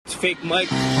fake Mike,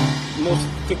 the most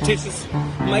fictitious,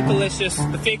 Michaelicious,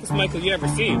 the fakest Michael you ever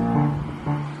seen.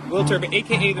 Will Turbot,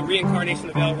 aka the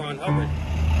reincarnation of L. Ron Hubbard.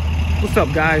 What's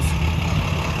up, guys?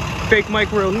 Fake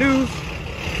Mike Real News.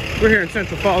 We're here in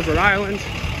Central Falls, Rhode Island.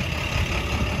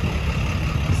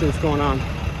 Let's see what's going on.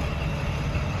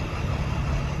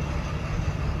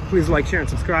 Please like, share, and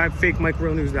subscribe.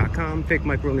 FakeMicRealNews.com. Fake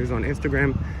Mike Real News on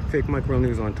Instagram. Fake Mike Real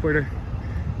News on Twitter.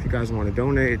 If you guys want to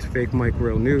donate, it's Fake Mike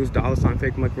Real News. $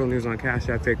 Fake Mike Real News on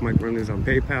CashApp. Fake Mike Real News on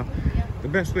PayPal. The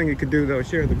best thing you could do, though, is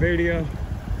share the video.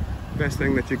 The best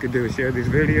thing that you could do is share these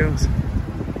videos.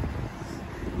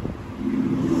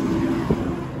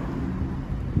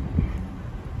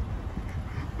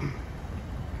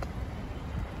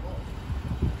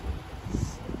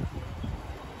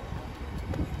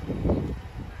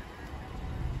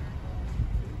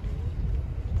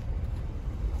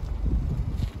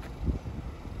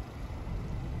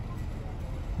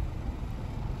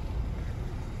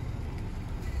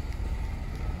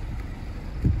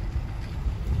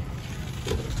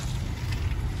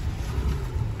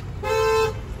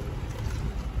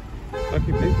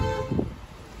 Lucky baby.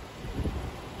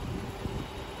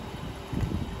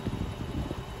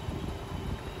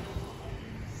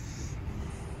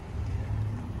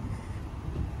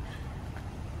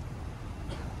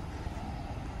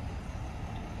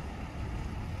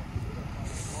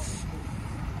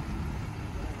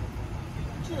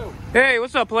 Hey,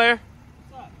 what's up, player?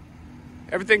 What's up?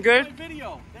 Everything good? That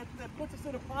video. That puts us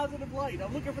in a positive light.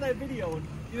 I'm looking for that video and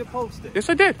you didn't post it. Yes,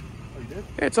 I did. Oh, you did?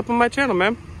 Yeah, it's up on my channel,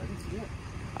 man. I didn't see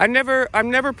it. I'm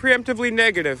never preemptively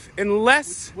negative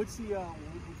unless What's the tag on it?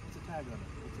 What's the tag on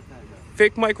it?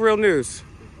 Fake Mike Real News.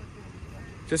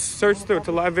 Just search through it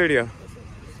to live video.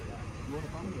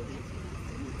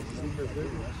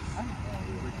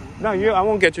 No, I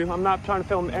won't get you. I'm not trying to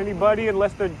film anybody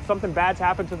unless something bad's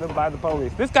happened to them by the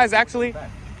police. This guy's actually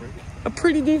a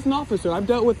pretty decent officer. I've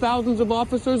dealt with thousands of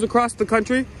officers across the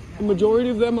country. The majority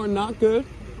of them are not good.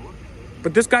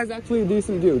 But this guy's actually a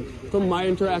decent dude from my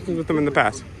interactions with him in the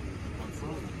past.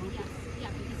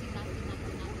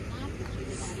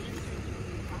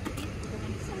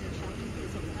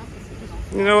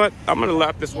 You know what? I'm gonna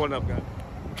lap this one up, guys.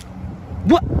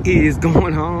 What is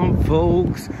going on,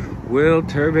 folks? Will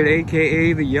Turbot,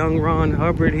 aka the young Ron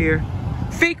Hubbard here.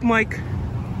 Fake Mike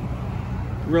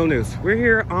Real News. We're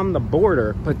here on the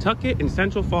border, Pawtucket in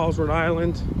Central Falls, Rhode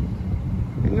Island.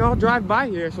 And I'll drive by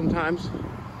here sometimes,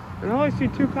 and I always see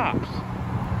two cops.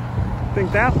 I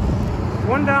think that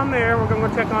one down there, we're gonna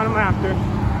go check on them after.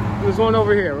 There's one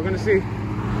over here. We're gonna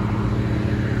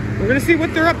see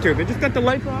what they're up to. They just got the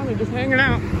lights on, they're just hanging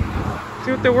out.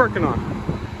 See what they're working on.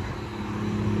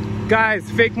 Guys,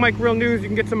 Fake Mike Real News, you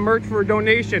can get some merch for a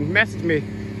donation. Message me.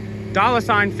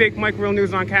 $ Fake Mike Real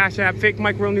News on Cash App, Fake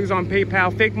Mike Real News on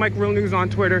PayPal, Fake Mike Real News on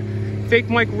Twitter, Fake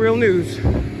Mike Real News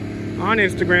on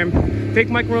Instagram,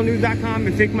 FakeMicRealNews.com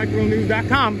and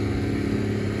FakeMicRealNews.com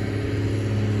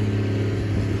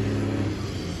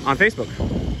on Facebook.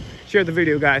 Share the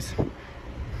video, guys.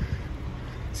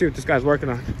 See what this guy's working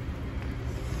on.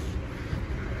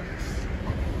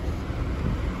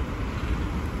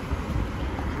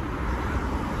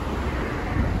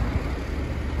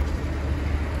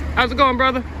 How's it going,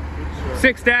 brother?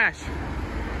 Good, 6-.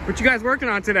 What you guys working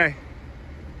on today?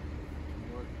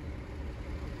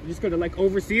 You just gonna like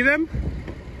oversee them?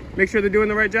 Make sure they're doing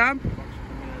the right job?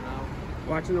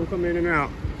 Watching them come in and out.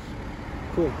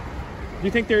 Cool. Do you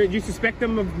think do you suspect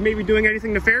them of maybe doing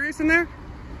anything nefarious in there?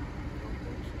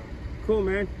 Cool,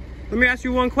 man. Let me ask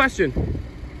you one question.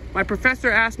 My professor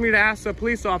asked me to ask a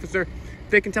police officer if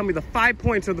they can tell me the 5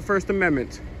 points of the First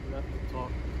Amendment.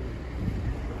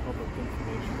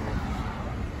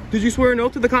 Did you swear an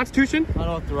oath to the Constitution? I'm not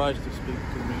authorized to speak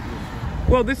to media.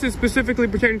 Well, this is specifically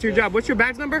pertaining to your job. What's your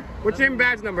badge number? What's your name and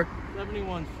badge number?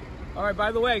 71. All right,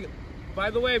 by the way,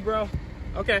 bro.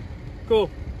 Okay,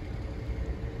 cool.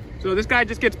 So this guy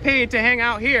just gets paid to hang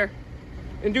out here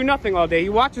and do nothing all day. He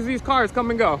watches these cars come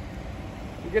and go.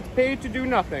 He gets paid to do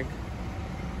nothing.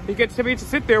 He gets paid to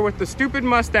sit there with the stupid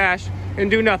mustache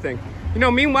and do nothing. You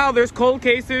know, meanwhile, there's cold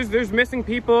cases, there's missing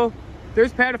people,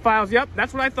 there's pedophiles. Yep,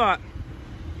 that's what I thought.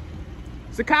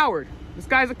 He's a coward. This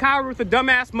guy's a coward with a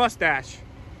dumbass mustache.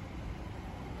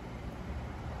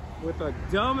 With a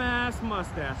dumbass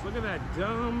mustache. Look at that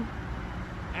dumb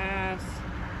ass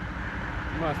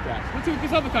mustache. Let's see what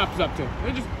this other cop is up to.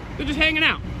 They're just hanging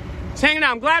out. Just hanging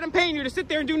out. I'm glad I'm paying you to sit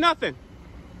there and do nothing.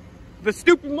 The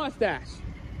stupid mustache.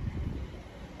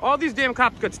 All these damn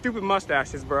cops got stupid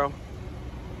mustaches, bro.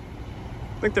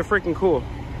 I think they're freaking cool.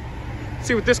 Let's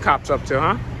see what this cop's up to,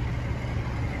 huh?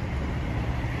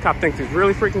 Cop thinks he's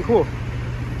really freaking cool.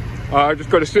 Just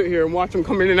got to sit here and watch them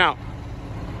come in and out.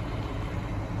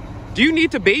 Do you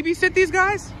need to babysit these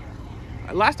guys?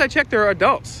 Last I checked, they're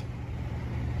adults.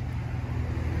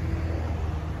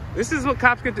 This is what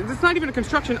cops get to. This is not even a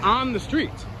construction on the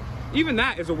street. Even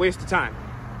that is a waste of time.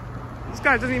 This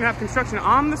guy doesn't even have construction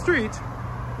on the street.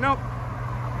 Nope.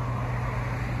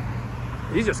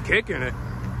 He's just kicking it.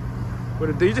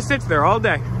 But he just sits there all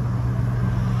day.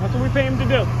 That's what we pay him to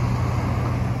do.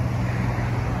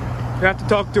 I have to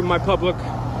talk to my public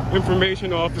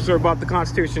information officer about the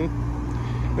Constitution.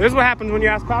 This is what happens when you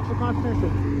ask cops the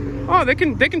Constitution. Oh, they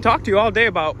can talk to you all day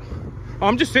about, oh,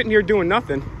 I'm just sitting here doing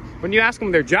nothing. When you ask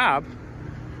them their job,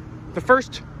 the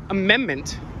First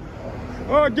Amendment.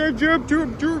 Oh,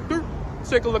 let's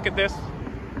take a look at this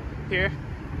here.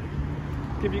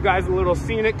 Give you guys a little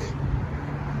scenic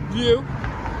view.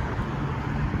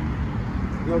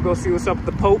 We'll go see what's up with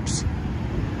the popes.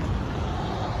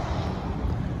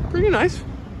 Pretty nice.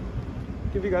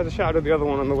 Give you guys a shout of the other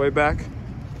one on the way back.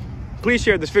 Please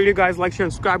share this video, guys. Like, share,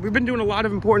 and subscribe. We've been doing a lot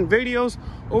of important videos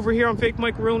over here on Fake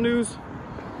Mike Real News.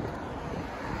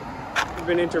 We've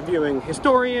been interviewing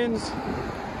historians,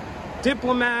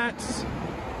 diplomats.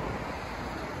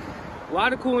 A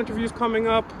lot of cool interviews coming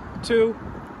up too.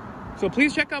 So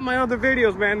please check out my other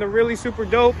videos, man. They're really super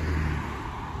dope.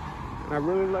 And I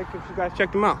really like if you guys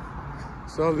check them out.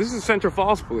 So this is Central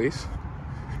Falls Police.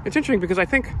 It's interesting because I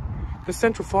think the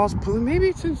Central Falls Police, maybe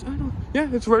it's in, I don't know. Yeah,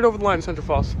 it's right over the line of Central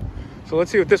Falls. So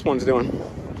let's see what this one's doing.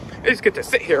 They just get to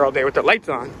sit here all day with their lights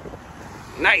on.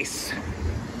 Nice.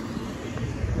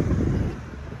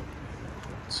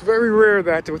 It's very rare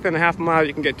that within a half mile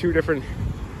you can get two different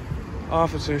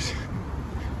officers.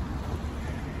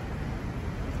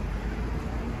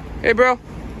 Hey, bro.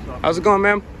 How's it going,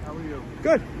 ma'am? How are you?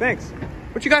 Good, thanks.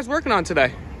 What you guys working on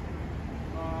today?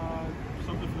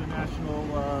 Something for the national,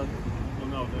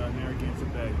 the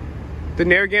Narragansett Bay. The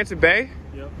Narragansett Bay?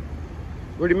 Yep.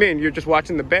 What do you mean? You're just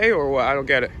watching the bay or what? I don't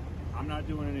get it. I'm not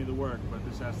doing any of the work, but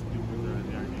this has to do with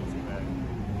the Narragansett Bay.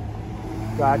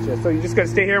 Gotcha. So you just got to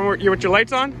stay here and with your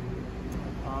lights on?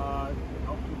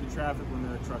 Help with the traffic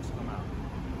when the trucks come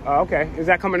out. Okay. Is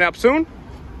that coming up soon?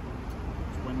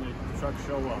 It's when the trucks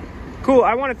show up. Cool.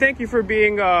 I want to thank you for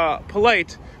being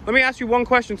polite. Let me ask you one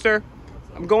question, sir.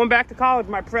 I'm going back to college.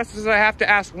 My professor says I have to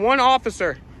ask one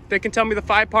officer that can tell me the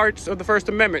 5 parts of the First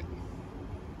Amendment.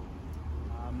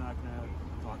 I'm not going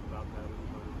to talk about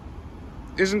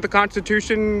that. Isn't the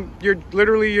Constitution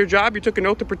literally your job? You took an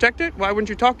oath to protect it? Why wouldn't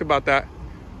you talk about that?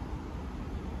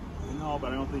 No,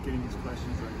 but I don't think any of these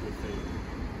questions are in good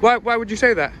faith. Why would you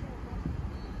say that?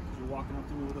 You're walking up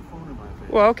to me with a phone in my face.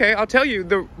 Well, okay, I'll tell you.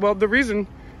 The reason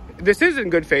this is in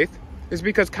good faith is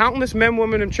because countless men,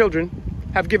 women, and children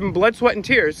have given blood, sweat, and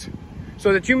tears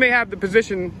so that you may have the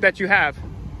position that you have.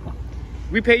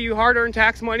 We pay you hard-earned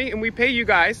tax money, and we pay you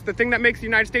guys. The thing that makes the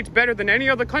United States better than any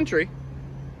other country,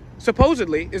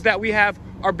 supposedly, is that we have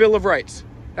our Bill of Rights.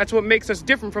 That's what makes us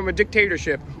different from a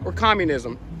dictatorship or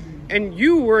communism. And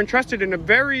you were entrusted in a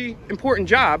very important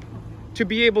job to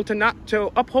be able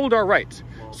to uphold our rights.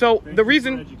 So the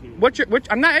reason,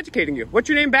 I'm not educating you. What's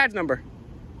your name, badge number?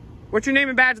 What's your name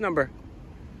and badge number?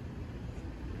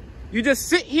 You just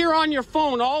sit here on your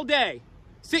phone all day.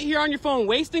 Sit here on your phone,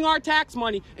 wasting our tax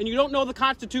money, and you don't know the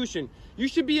Constitution. You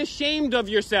should be ashamed of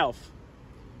yourself.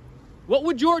 What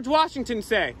would George Washington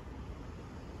say?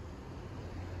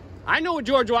 I know what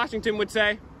George Washington would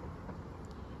say.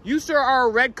 You, sir, are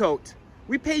a redcoat.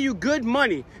 We pay you good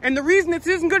money. And the reason this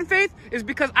isn't good faith is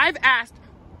because I've asked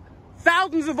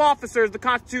thousands of officers the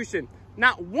Constitution.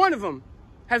 Not one of them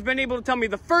has been able to tell me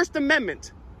the First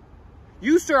Amendment.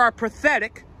 You, sir, are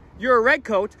pathetic. You're a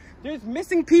redcoat. There's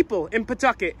missing people in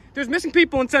Pawtucket. There's missing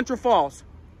people in Central Falls.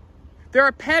 There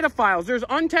are pedophiles. There's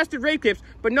untested rape kits.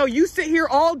 But no, you sit here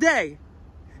all day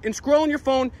and scroll on your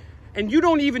phone and you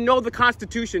don't even know the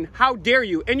Constitution. How dare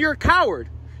you? And you're a coward.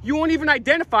 You won't even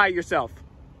identify yourself.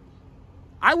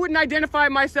 I wouldn't identify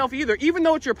myself either, even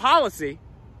though it's your policy,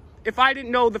 if I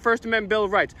didn't know the First Amendment Bill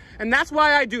of Rights. And that's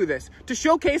why I do this, to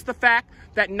showcase the fact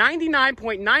that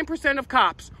 99.9% of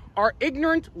cops are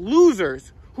ignorant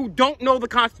losers who don't know the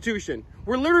Constitution.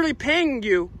 We're literally paying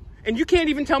you, and you can't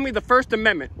even tell me the First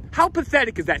Amendment. How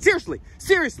pathetic is that?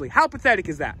 Seriously, how pathetic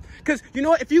is that? Because, you know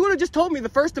what, if you would have just told me the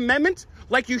First Amendment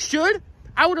like you should,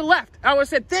 I would have left. I would have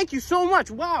said, thank you so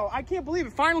much. Wow, I can't believe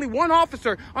it. Finally, one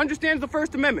officer understands the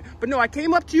First Amendment. But no, I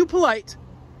came up to you polite,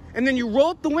 and then you roll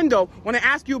up the window when I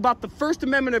ask you about the First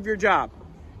Amendment of your job.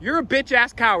 You're a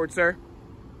bitch-ass coward, sir.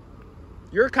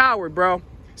 You're a coward, bro.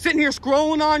 Sitting here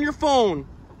scrolling on your phone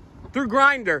through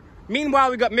Grindr.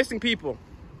 Meanwhile, we got missing people.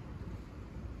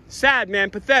 Sad, man.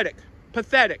 Pathetic.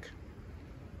 Pathetic.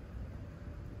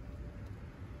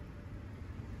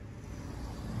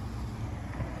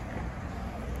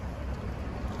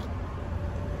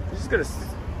 gonna,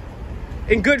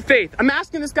 in good faith. I'm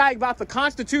asking this guy about the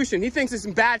Constitution. He thinks it's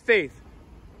in bad faith.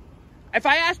 If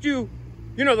I asked you,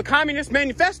 you know, the Communist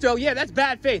Manifesto, yeah, that's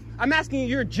bad faith. I'm asking you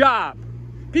your job.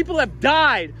 People have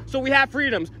died so we have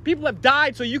freedoms. People have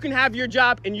died so you can have your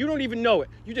job and you don't even know it.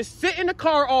 You just sit in the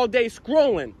car all day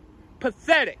scrolling.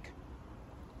 Pathetic.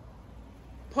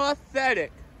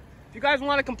 Pathetic. If you guys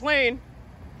want to complain,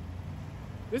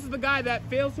 this is the guy that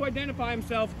fails to identify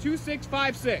himself.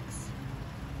 2656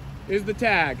 is the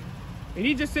tag. And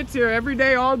he just sits here every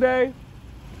day, all day,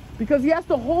 because he has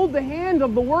to hold the hand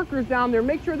of the workers down there,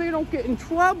 make sure they don't get in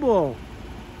trouble.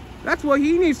 That's what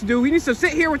he needs to do. He needs to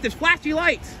sit here with his flashy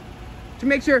lights to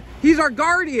make sure he's our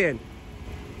guardian.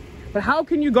 But how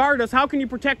can you guard us? How can you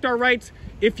protect our rights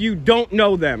if you don't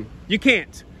know them? You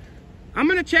can't. I'm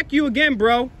gonna check you again,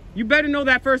 bro. You better know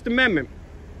that First Amendment.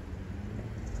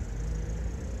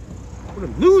 What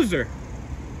a loser.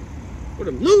 What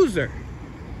a loser.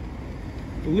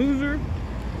 A loser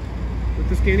with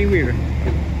the skinny wiener.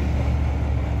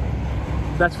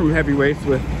 That's from Heavyweights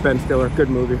with Ben Stiller. Good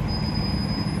movie.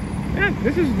 Yeah,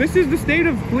 this is the state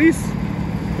of police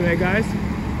today, guys.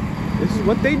 This is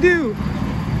what they do.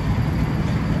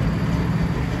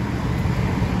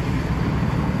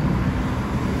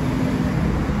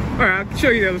 All right, I'll show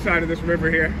you the other side of this river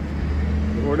here,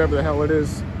 or whatever the hell it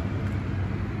is.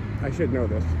 I should know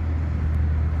this.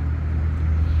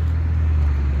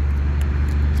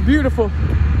 It's beautiful.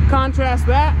 Contrast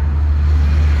that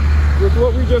with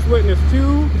what we just witnessed.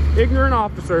 Two ignorant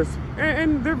officers,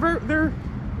 and they're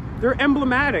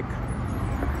emblematic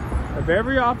of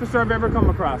every officer I've ever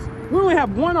come across. We only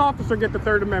have one officer get the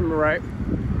Third Amendment right,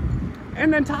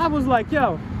 and then Todd was like,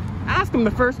 yo, ask him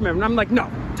the First Amendment. I'm like, no,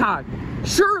 Todd,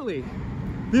 surely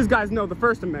these guys know the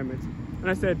First Amendment. And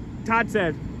I said, Todd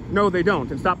said, no, they don't,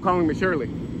 and stop calling me Shirley.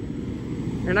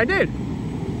 And I did.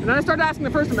 And then I started asking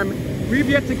the First Amendment. We've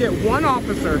yet to get one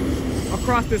officer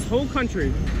across this whole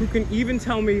country who can even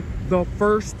tell me the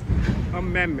First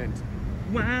Amendment.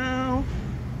 Wow.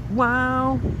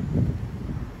 Wow.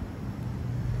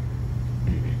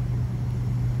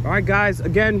 All right, guys,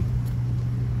 again,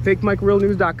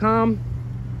 FakeMicRealNews.com.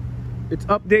 It's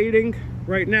updating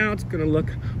right now. It's gonna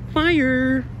look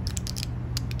fire.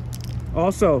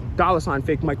 Also, $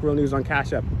 FakeMicRealNews on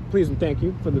CashApp. Please and thank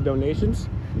you for the donations.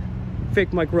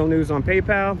 FakeMicRealNews on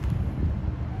PayPal.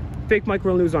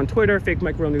 FakeMicRealNews on Twitter.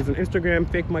 FakeMicRealNews on Instagram.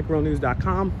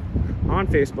 FakeMicRealNews.com on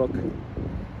Facebook.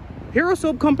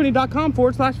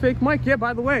 HeroSoapCompany.com/FakeMike. Yeah,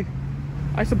 by the way,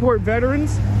 I support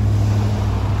veterans.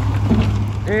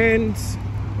 And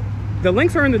the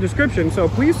links are in the description, so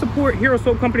please support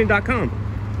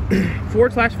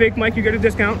HeroSoapCompany.com/FakeMike. You get a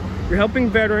discount. You're helping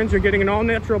veterans. You're getting an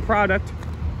all-natural product.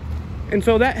 And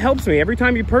so that helps me. Every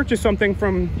time you purchase something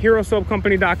from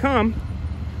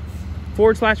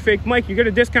HeroSoapCompany.com/FakeMike, you get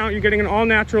a discount. You're getting an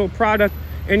all-natural product.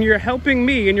 And you're helping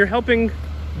me, and you're helping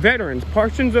veterans.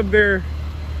 Portions of their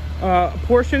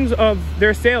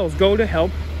sales go to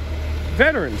help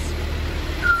veterans.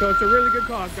 So it's a really good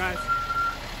cause, guys.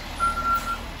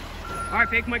 All right,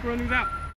 FakeMicRealNews out.